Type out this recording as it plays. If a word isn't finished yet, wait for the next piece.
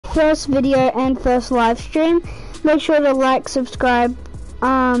first video and first live stream. Make sure to like, subscribe,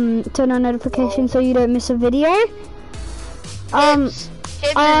 turn on notifications so you don't miss a video. I'm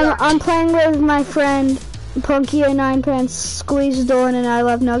playing with my friend Punky09Pants, Squeeze Dawn, and I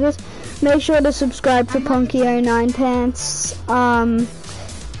Love Nuggets. Make sure to subscribe to Punky09Pants,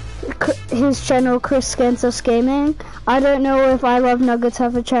 his channel, Chris Scansus Gaming. I don't know if I Love Nuggets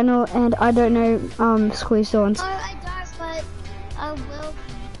have a channel, and I don't know Squeeze Dawn's. Oh, I don't, but I will.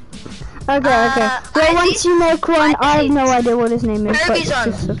 Okay. Well, once you make one, I have no idea what his name is, but Kirby's on.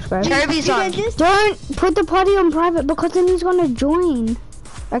 just subscribe. Kirby's on. Don't put the party on private because then he's gonna join.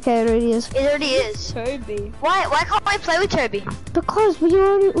 Okay, it already is. It already is. Toby. Why can't I play with Toby? Because we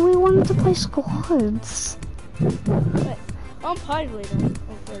wanted to play squads. Wait, I'm party leader.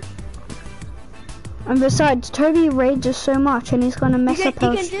 And besides, Toby rages so much and he's gonna mess up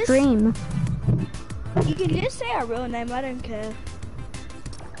our stream. You can just say our real name, I don't care.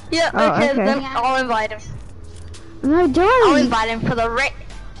 Yeah, okay. Then I'll invite him. No, don't. I'll invite him for the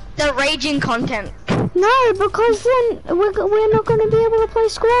raging content. No, because then we're not gonna be able to play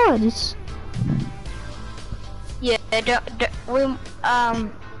squads. Yeah,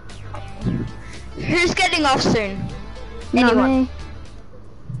 who's getting off soon? Not Anyone? me.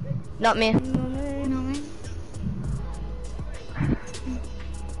 Not me.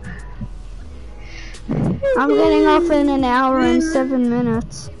 I'm getting off in an hour and 7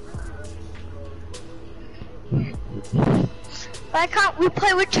 minutes. Why can't we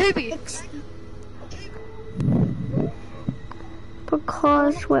play with Toby?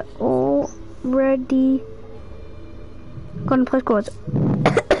 Because we're already gonna play squads.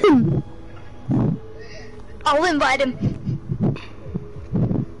 I'll invite him.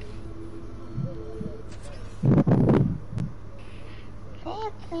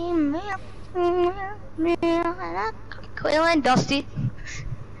 Quillen, Dusty.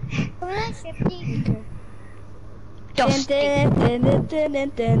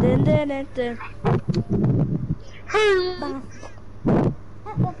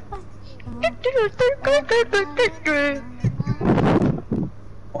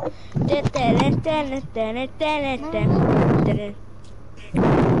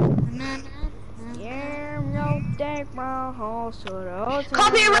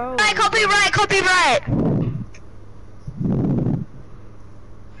 Copyright!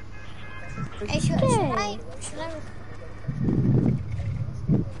 Hey, should I?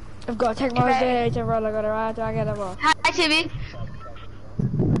 I've got to take my day to roll. I got to ride. I get a roll. Hi, Toby.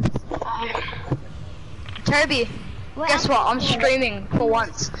 Toby, guess what? I'm streaming for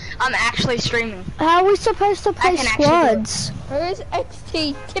once. I'm actually streaming. How are we supposed to play squads? Where's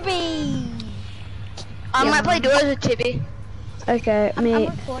XT Tibby? I might play duos with Toby. Okay, I'm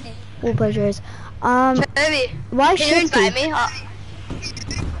recording. We'll play duos. Toby, why can you invite Shifty? me?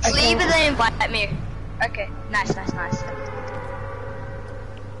 Leave and then invite me. Okay, nice.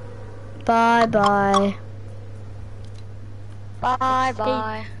 Bye. Bye.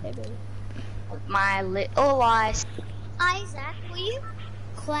 My little eyes. Isaac, will you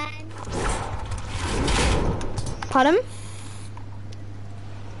clan? Pardon?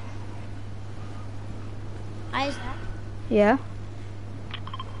 Isaac, Yeah.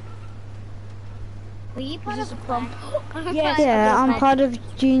 will you part of a clan? Yes. Yeah, I'm part of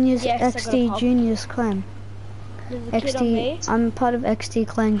Junior's Yes, I got a XD pop. Junior's clan. There's a kid on me. I'm part of XD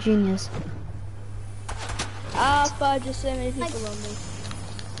Clan Juniors. But just so many people on me.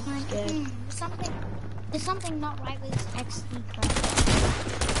 There's something not right with this XD clan.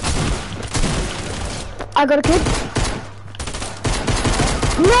 I got a kid.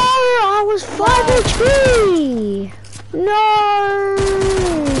 No, I was 5 HP. No.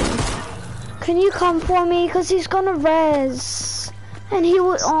 Can you come for me? Cause he's gonna res. And he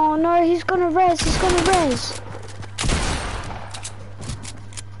would. Oh no, he's gonna res.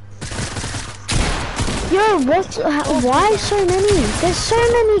 Yo, why so many? There's so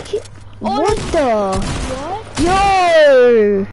many kids. What the? What? Yo!